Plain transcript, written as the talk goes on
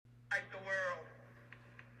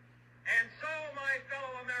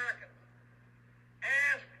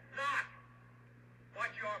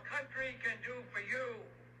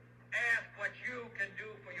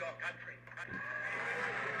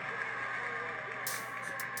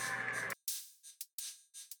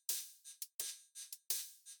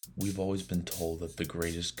We've always been told that the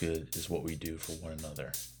greatest good is what we do for one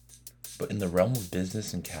another. But in the realm of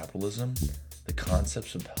business and capitalism, the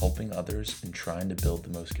concepts of helping others and trying to build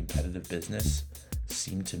the most competitive business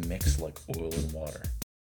seem to mix like oil and water.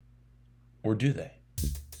 Or do they?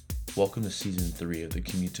 Welcome to Season 3 of the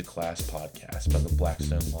Commute to Class podcast by the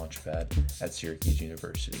Blackstone Launchpad at Syracuse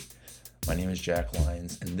University. My name is Jack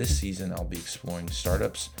Lyons, and this season I'll be exploring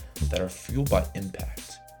startups that are fueled by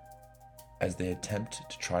impact as they attempt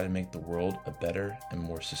to try to make the world a better and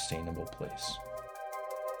more sustainable place.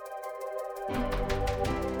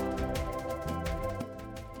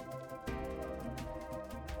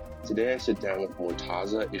 Today I sit down with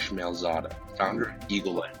Mortaza Ismailzada, founder of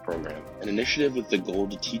Eagle Life Program, an initiative with the goal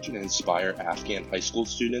to teach and inspire Afghan high school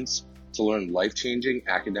students to learn life-changing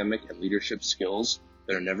academic and leadership skills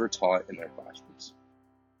that are never taught in their classrooms.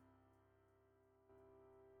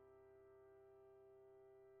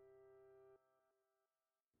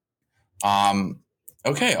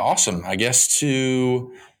 Okay, awesome. I guess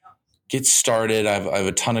to get started, I have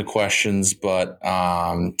a ton of questions, but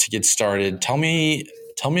to get started, tell me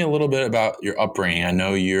a little bit about your upbringing. I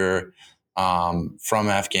know you're from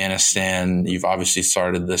Afghanistan. You've obviously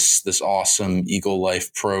started this awesome Eagle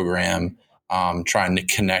Life program, trying to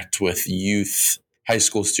connect with youth, high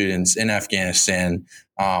school students in Afghanistan.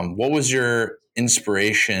 What was your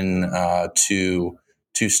inspiration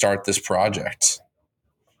to start this project?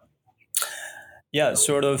 Yeah,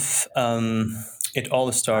 sort of. It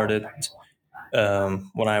all started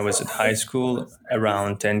when I was at high school,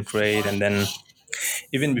 around 10th grade, and then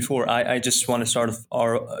even before. I just want to start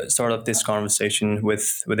off this conversation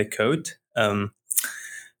with a quote,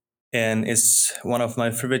 and it's one of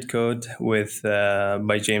my favorite quote with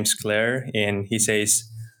by James Clear, and he says,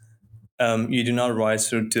 "You do not rise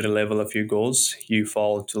to the level of your goals; you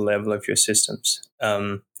fall to the level of your systems."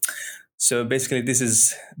 So basically, this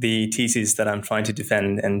is the thesis that I'm trying to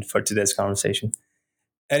defend and for today's conversation.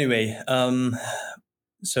 Anyway,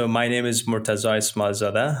 so my name is Mortaza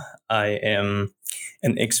Ismailzada. I am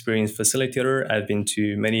an experienced facilitator. I've been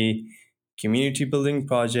to many community building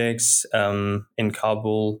projects in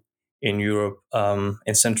Kabul, in Europe,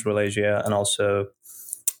 in Central Asia, and also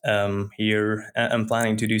here. I'm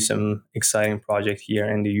planning to do some exciting project here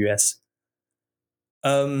in the US.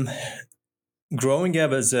 Um, Growing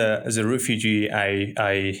up as a refugee, I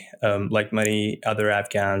like many other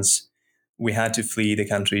Afghans, we had to flee the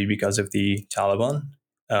country because of the Taliban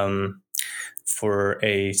um, for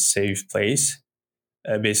a safe place.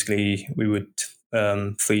 Basically, we would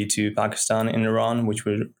flee to Pakistan and Iran, which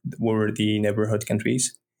were the neighborhood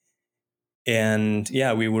countries. And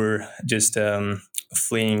yeah, we were just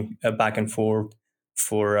fleeing back and forth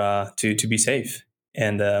for to be safe.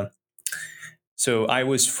 And so I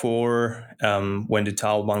was four when the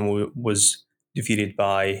Taliban was defeated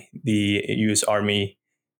by the U.S. Army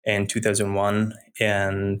in 2001,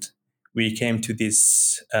 and we came to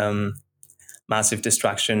this massive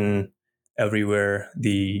destruction everywhere,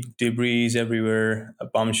 the debris everywhere,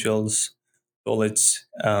 bomb shells, bullets,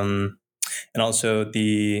 and also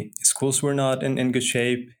the schools were not in good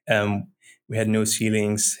shape. We had no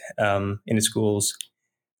ceilings in the schools.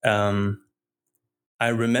 I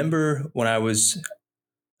remember when I was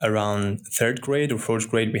around third grade or fourth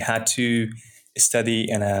grade, we had to study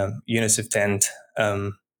in a UNICEF tent.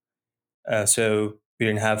 So we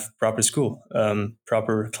didn't have proper school,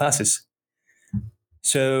 proper classes.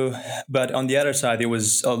 So, but on the other side, there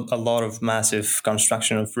was a lot of massive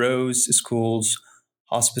construction of roads, schools,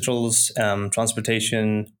 hospitals,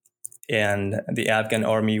 transportation, and the Afghan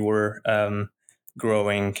army were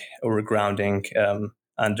growing or grounding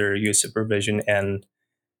under US supervision, and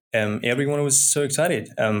everyone was so excited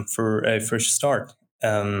for a first start.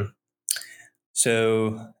 Um,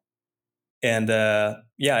 so, and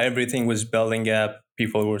yeah, everything was building up.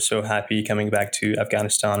 People were so happy coming back to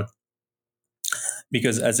Afghanistan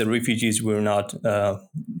because as a refugees, we were not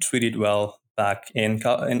treated well back in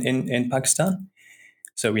Pakistan.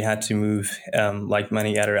 So we had to move like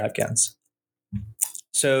many other Afghans.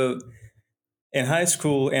 So in high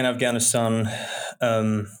school in Afghanistan,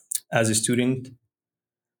 as a student,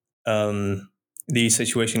 um, the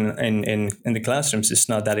situation in the classrooms is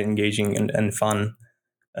not that engaging and fun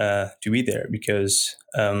to be there because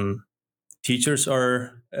teachers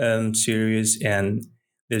are serious and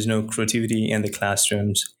there's no creativity in the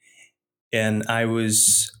classrooms. And I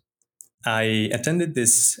attended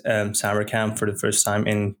this summer camp for the first time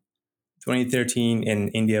in 2013 in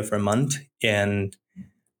India for a month, and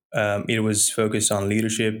it was focused on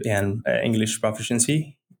leadership and English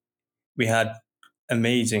proficiency. We had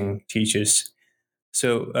amazing teachers.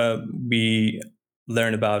 So we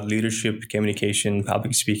learn about leadership, communication,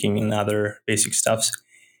 public speaking, and other basic stuffs.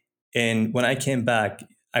 And when I came back,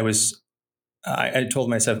 I told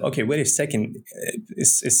myself, okay, wait a second,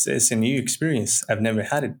 it's a new experience. I've never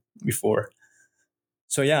had it before.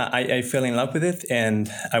 So yeah, I fell in love with it,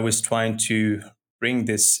 and I was trying to bring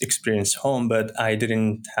this experience home, but I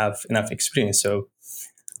didn't have enough experience. So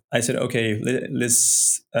I said, okay,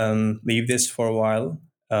 let's leave this for a while.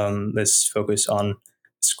 Let's focus on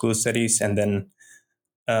school studies, and then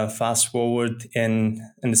fast forward in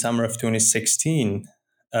the summer of 2016,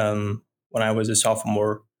 when I was a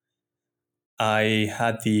sophomore, I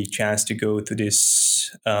had the chance to go to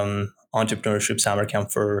this entrepreneurship summer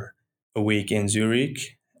camp for a week in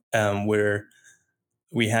Zurich, where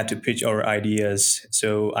we had to pitch our ideas.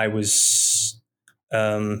 So I was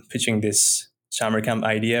pitching this summer camp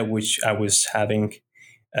idea, which I was having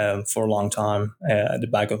for a long time at the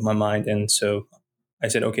back of my mind. And so I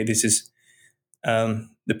said, okay, this is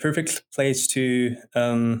the perfect place to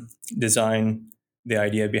design the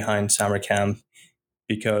idea behind summer camp,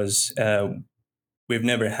 because we've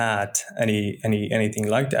never had anything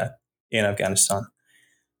like that in Afghanistan.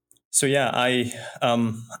 So yeah, I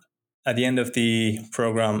at the end of the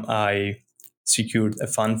program, I secured a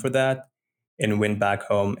fund for that and went back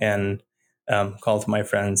home and called my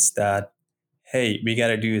friends that, hey, we got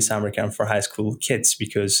to do a summer camp for high school kids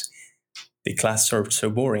because the classes are so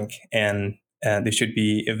boring, and there should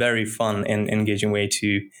be a very fun and engaging way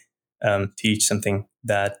to teach something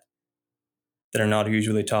that are not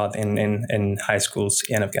usually taught in high schools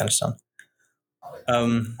in Afghanistan.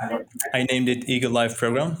 Um, I named it Eagle Life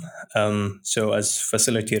Program. So as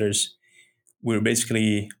facilitators, we're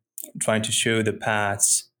basically trying to show the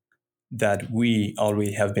paths that we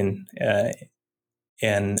already have been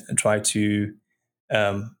and try to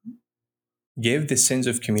um, give the sense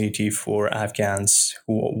of community for Afghans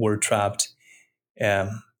who were trapped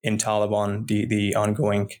in Taliban, the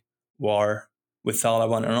ongoing war with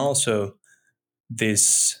Taliban, and also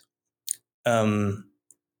this um,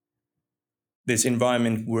 this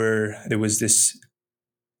environment where there was this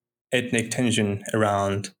ethnic tension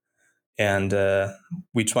around, and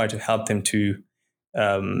we try to help them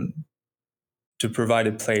um, to provide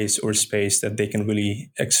a place or space that they can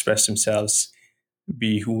really express themselves,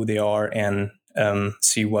 be who they are, and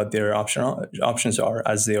see what their options are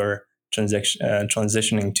as they are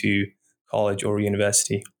transitioning to college or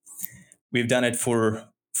university. We've done it for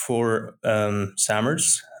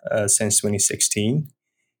summers since 2016,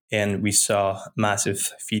 and we saw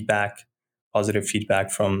massive feedback, positive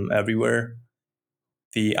feedback from everywhere.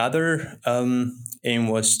 The other aim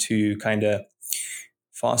was to kind of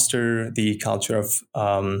foster the culture of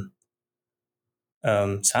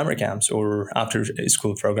summer camps or after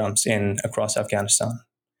school programs in across Afghanistan,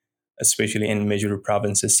 especially in major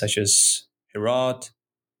provinces such as Herat,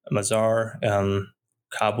 Mazar,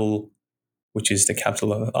 Kabul, which is the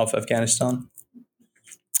capital of Afghanistan,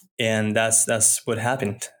 and that's what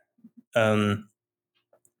happened. Um,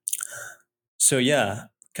 so yeah,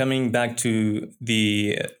 coming back to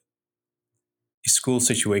the school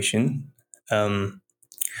situation. For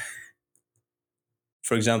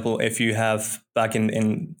example, if you have back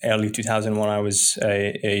in early 2000 when I was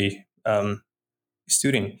a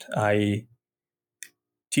student, I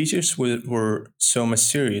teachers were so much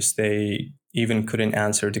serious they even couldn't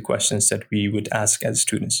answer the questions that we would ask as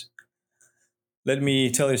students. Let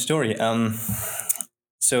me tell you a story.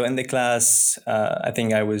 So in the class, I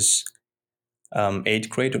think I was eighth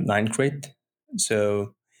grade or ninth grade.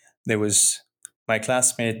 So there was my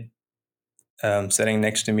classmate sitting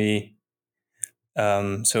next to me.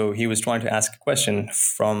 So he was trying to ask a question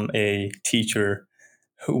from a teacher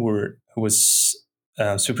who was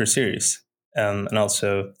super serious, and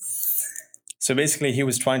also, so basically he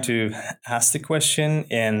was trying to ask the question,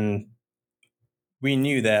 and we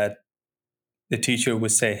knew that the teacher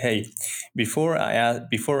would say, "Hey, before I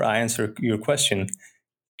answer your question,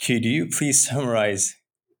 could you please summarize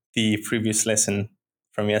the previous lesson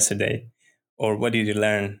from yesterday, or what did you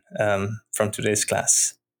learn from today's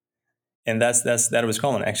class?" And that was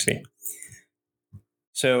common actually.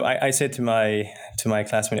 So I said to my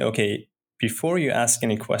classmate, okay, before you ask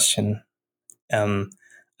any question,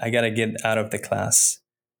 I gotta get out of the class,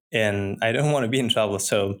 and I don't want to be in trouble.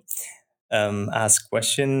 So ask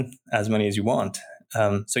question as many as you want.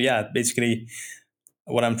 So yeah, basically,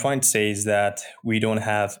 what I'm trying to say is that we don't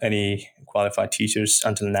have any qualified teachers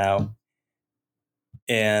until now,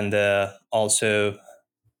 and also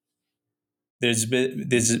there's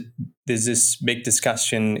this big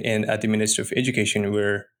discussion in at the Ministry of Education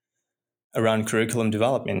where around curriculum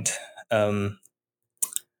development.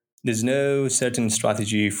 There's no certain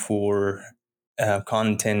strategy for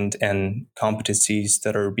content and competencies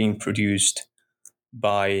that are being produced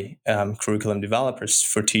by curriculum developers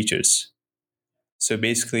for teachers. So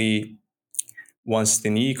basically, once the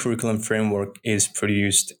new curriculum framework is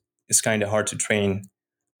produced, it's kind of hard to train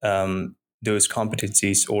those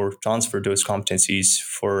competencies or transfer those competencies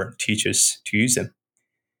for teachers to use them.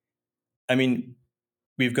 I mean,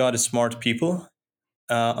 we've got smart people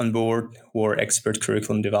on board who are expert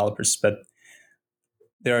curriculum developers, but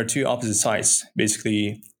there are two opposite sides.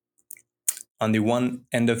 Basically, on the one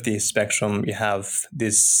end of the spectrum, you have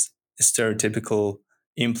this stereotypical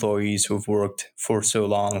employees who've worked for so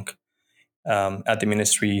long at the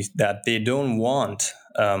ministry that they don't want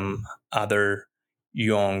other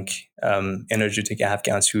young, energetic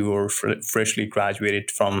Afghans who are freshly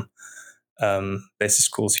graduated from basic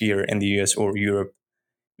schools here in the US or Europe.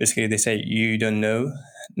 Basically, they say you don't know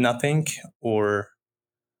nothing, or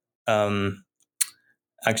um,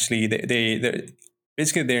 actually,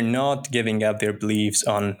 they're not giving up their beliefs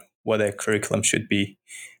on what a curriculum should be,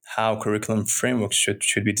 how curriculum frameworks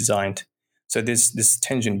should be designed. So this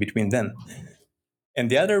tension between them. And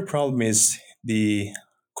the other problem is the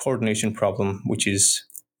coordination problem, which is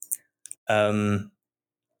um,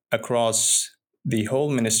 across the whole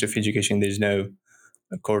Ministry of Education, there's no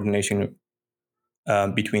coordination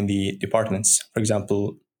between the departments. For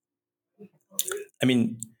example, I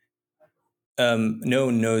mean, no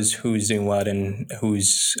one knows who's doing what and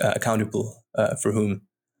who's accountable for whom.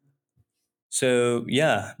 So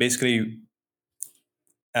yeah, basically,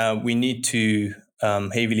 we need to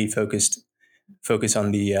heavily focus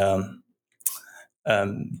on the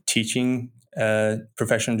teaching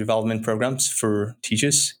professional development programs for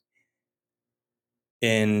teachers.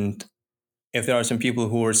 And if there are some people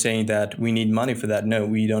who are saying that we need money for that, no,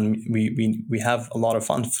 we don't. We have a lot of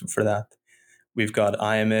funds for that. We've got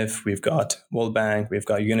IMF, we've got World Bank, we've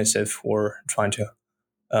got UNICEF who are trying to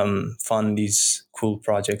fund these cool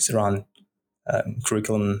projects around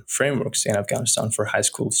curriculum frameworks in Afghanistan for high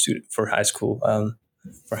school for high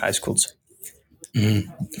schools.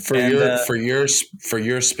 For And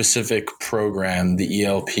your specific program, the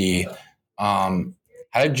ELP,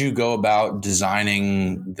 how did you go about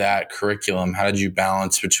designing that curriculum? How did you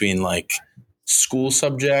balance between like school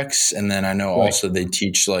subjects, and then I know right. also they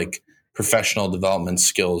teach like professional development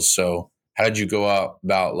skills. So how did you go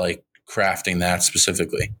about like crafting that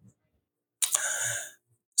specifically?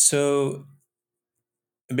 So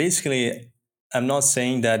basically, I'm not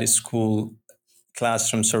saying that school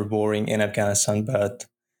classrooms are boring in Afghanistan, but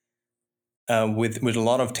with a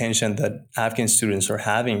lot of tension that Afghan students are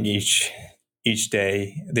having each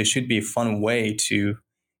day, there should be a fun way to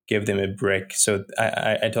give them a break. So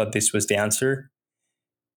I thought this was the answer.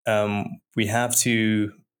 We have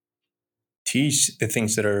to teach the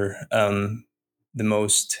things that are the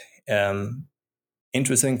most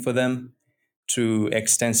interesting for them through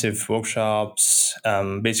extensive workshops.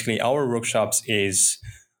 Basically, our workshops is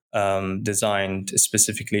designed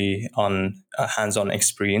specifically on hands-on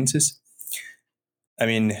experiences. I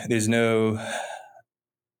mean, there's no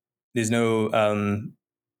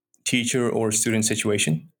teacher or student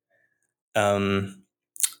situation. Um,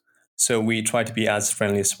 so we try to be as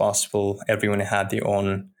friendly as possible. Everyone had their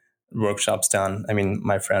own workshops done. I mean,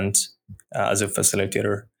 my friends as a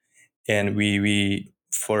facilitator, and we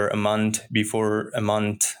for a month before a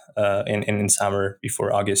month in summer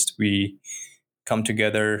before August, we come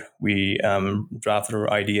together, we draft our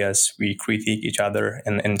ideas, we critique each other,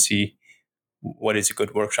 and see what is a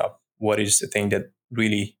good workshop, what is the thing that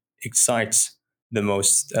really excites the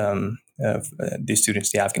most the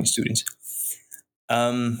students, the Afghan students.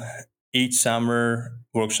 Um, each summer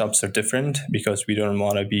workshops are different because we don't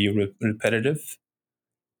want to be repetitive,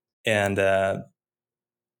 and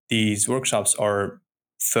these workshops are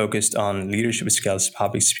focused on leadership skills,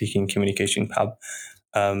 public speaking, communication,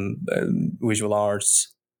 visual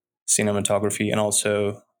arts, cinematography, and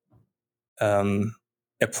also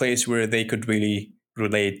a place where they could really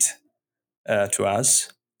relate to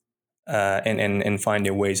us and find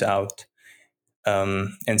their ways out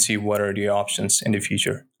and see what are the options in the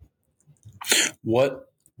future.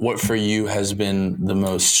 What for you has been the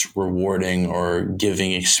most rewarding or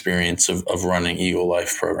giving experience of running Eagle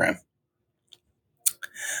Life program?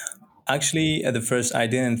 Actually, at the first, I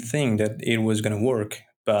didn't think that it was going to work.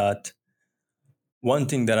 But one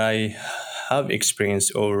thing that I have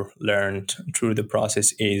experienced or learned through the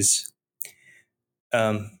process is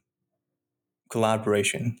um,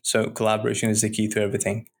 collaboration. So, collaboration is the key to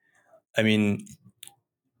everything. I mean,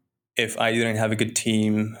 if I didn't have a good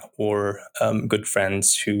team or good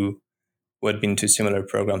friends who had been to similar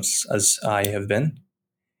programs as I have been,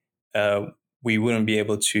 uh, we wouldn't be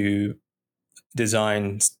able to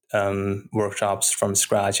design workshops from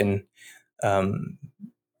scratch and um,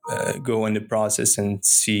 go in the process and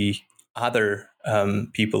see other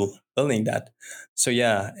people building that. So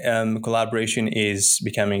yeah, collaboration is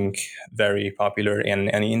becoming very popular in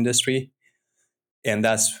any industry, and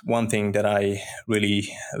that's one thing that I really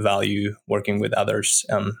value working with others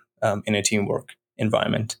in a teamwork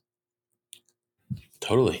environment.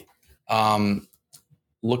 Totally. Um,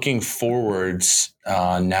 Looking forwards,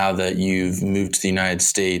 now that you've moved to the United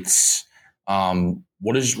States,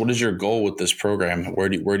 what is your goal with this program? Where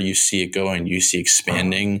do you see it going? Do you see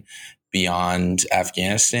expanding beyond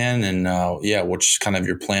Afghanistan? And yeah, what's kind of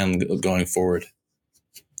your plan going forward?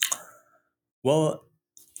 Well,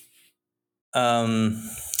 um,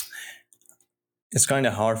 it's kind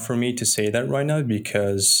of hard for me to say that right now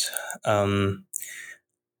because um,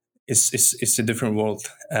 it's a different world.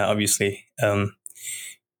 Obviously,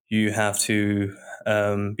 you have to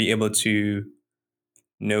be able to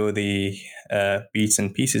know the beats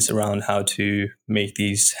and pieces around how to make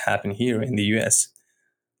these happen here in the US.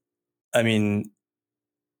 I mean,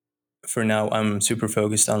 for now, I'm super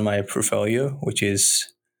focused on my portfolio, which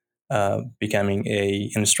is becoming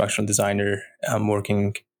a instructional designer. I'm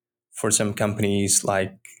working for some companies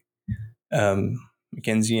like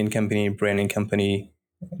McKinsey and Company, Branding Company,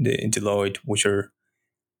 Deloitte, which are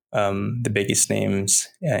the biggest names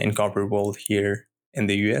in corporate world here in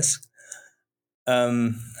the US.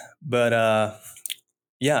 But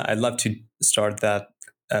yeah, I'd love to start that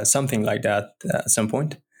something like that at some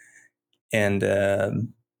point, and uh,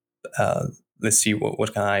 let's see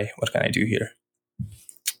what can I do here.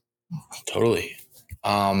 Totally.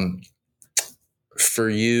 Um, for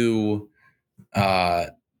you, uh,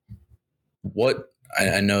 what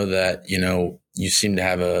I know that you seem to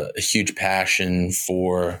have a huge passion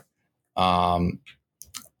for um,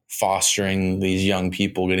 fostering these young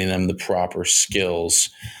people, getting them the proper skills.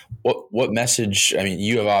 What message? I mean,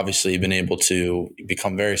 you have obviously been able to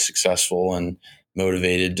become very successful and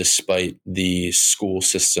motivated despite the school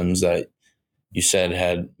systems that you said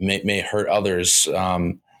had may hurt others.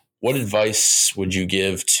 What advice would you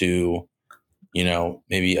give to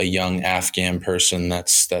maybe a young Afghan person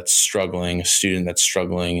that's struggling, a student that's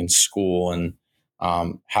struggling in school, and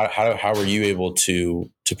how were you able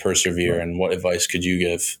to persevere, Right. and what advice could you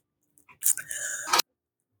give?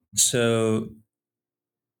 So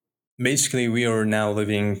basically, we are now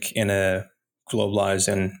living in a globalized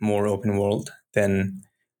and more open world than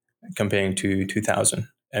comparing to 2000.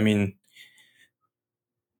 I mean,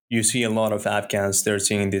 you see a lot of Afghans, they're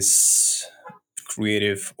seeing this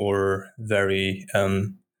creative or very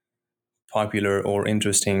popular or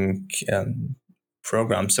interesting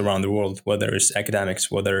programs around the world, whether it's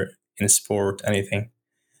academics, whether in sport, anything.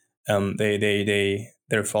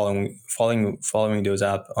 They're following those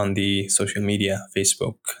up on the social media,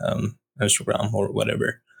 Facebook, Instagram, or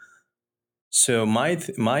whatever. So my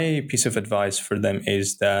piece of advice for them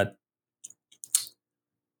is that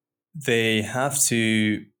they have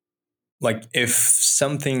to, like, if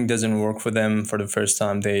something doesn't work for them for the first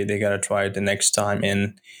time, they gotta try it the next time.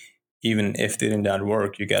 And even if they didn't that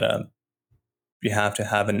work, you have to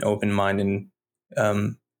have an open mind and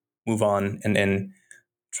um, move on and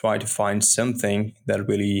try to find something that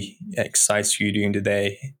really excites you during the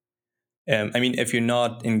day. I mean, if you're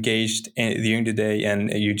not engaged during the day and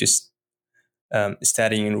you just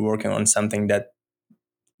studying and working on something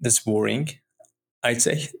that's boring, I'd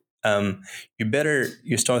say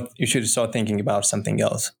you should start thinking about something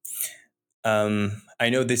else. I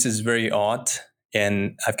know this is very odd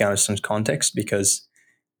in Afghanistan's context because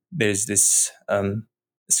there's this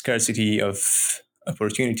scarcity of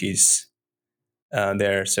opportunities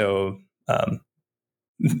there. So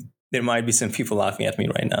there might be some people laughing at me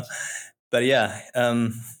right now, but yeah,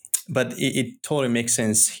 but it totally makes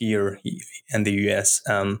sense here in the US.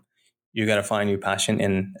 You got to find your passion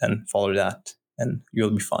and follow that, and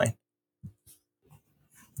you'll be fine.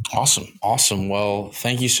 Awesome. Well,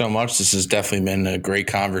 thank you so much. This has definitely been a great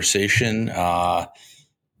conversation.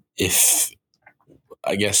 If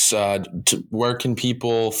I guess, where can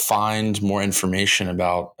people find more information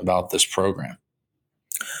about this program?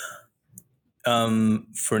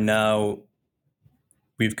 For now,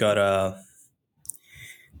 we've got a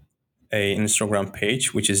Instagram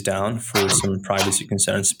page which is down for some privacy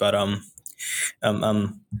concerns, but um,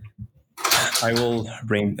 um I will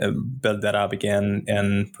build that up again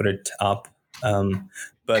and put it up.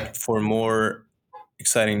 But for more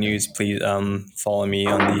exciting news, please follow me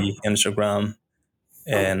on the Instagram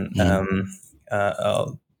and Mhm.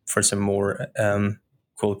 for some more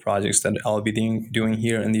cool projects that I'll be doing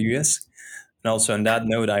here in the US. And also on that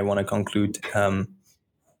note, I want to conclude.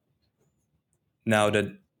 now that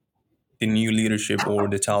the new leadership or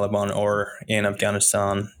the Taliban are in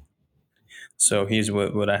Afghanistan. So here's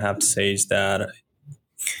what I have to say is that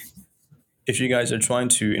if you guys are trying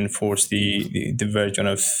to enforce the version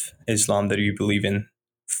of Islam that you believe in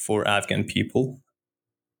for Afghan people,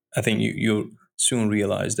 I think you'll soon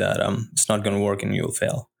realize that it's not going to work and you'll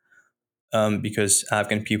fail. Because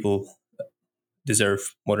Afghan people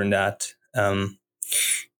deserve more than that.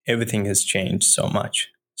 Everything has changed so much.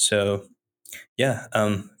 So yeah,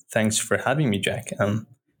 thanks for having me, Jack.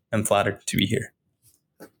 I'm flattered to be here.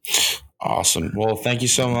 Awesome. Well, thank you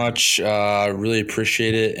so much. Really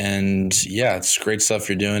appreciate it. And yeah, it's great stuff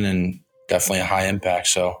you're doing and definitely a high impact.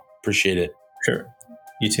 So appreciate it. Sure.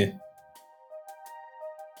 You too.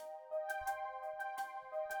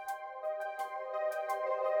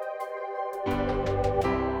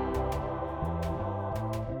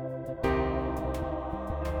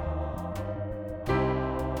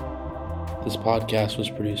 This podcast was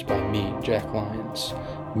produced by me, Jack Lyons.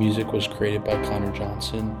 Music was created by Connor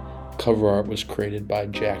Johnson. Cover art was created by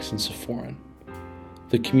Jackson Sephorin.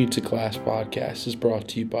 The Commute to Class podcast is brought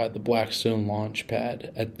to you by the Blackstone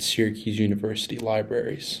Launchpad at Syracuse University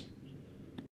Libraries.